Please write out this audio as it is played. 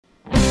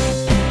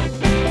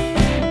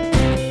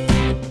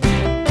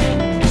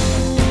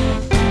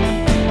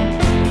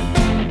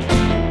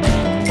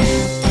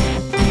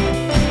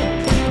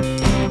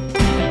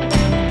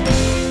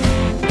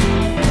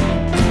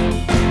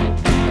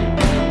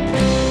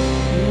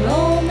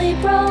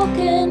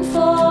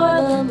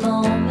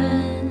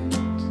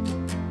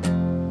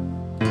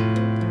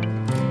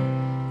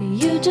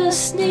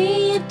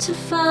to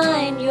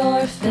find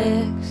your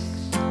fix.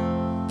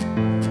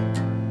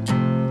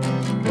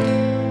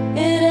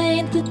 It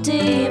ain't the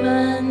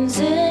demons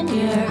in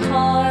your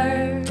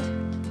heart,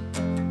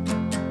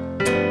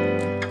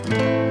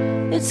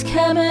 it's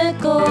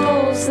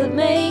chemicals that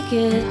make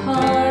it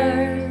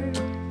hard.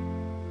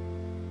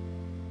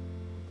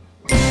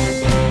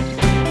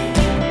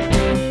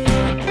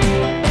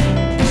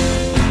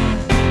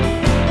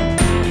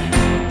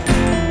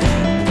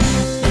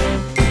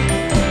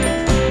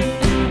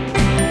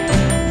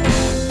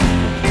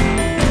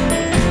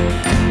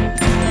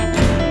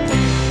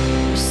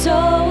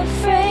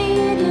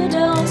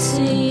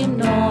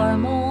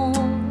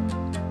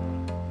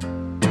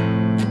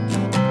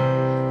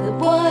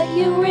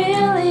 You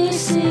really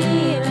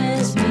seem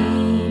as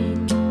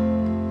mean,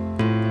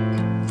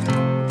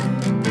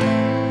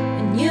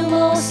 and you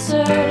most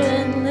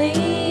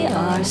certainly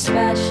are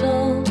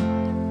special,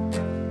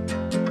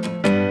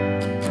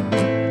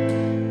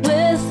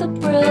 with a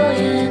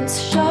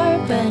brilliance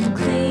sharp and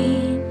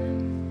clean.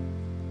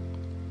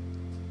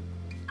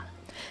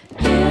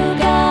 You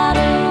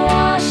gotta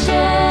wash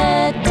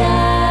it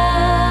down,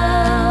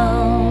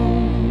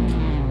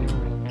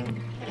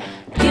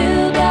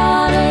 you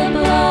gotta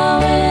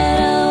blow it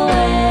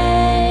away,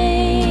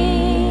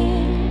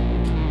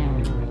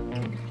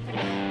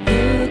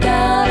 you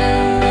gotta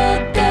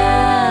look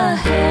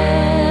ahead,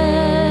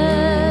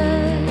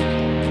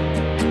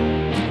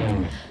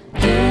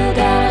 you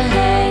gotta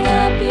hang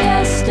up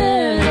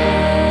yesterday.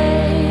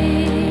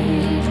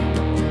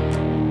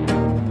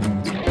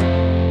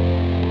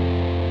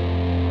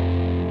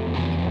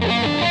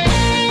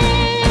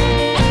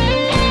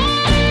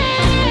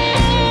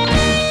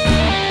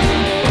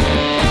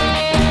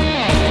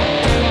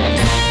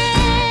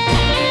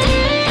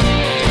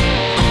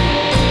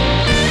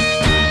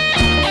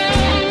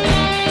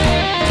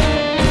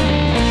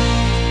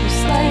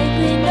 Most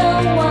likely no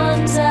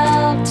one's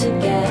out to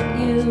get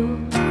you,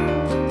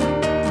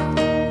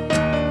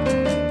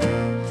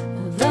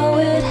 though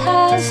it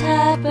has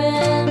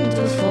happened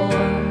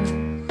before.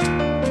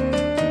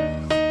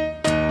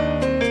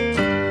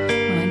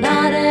 Why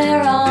not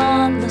err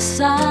on the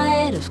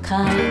side of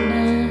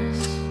kindness?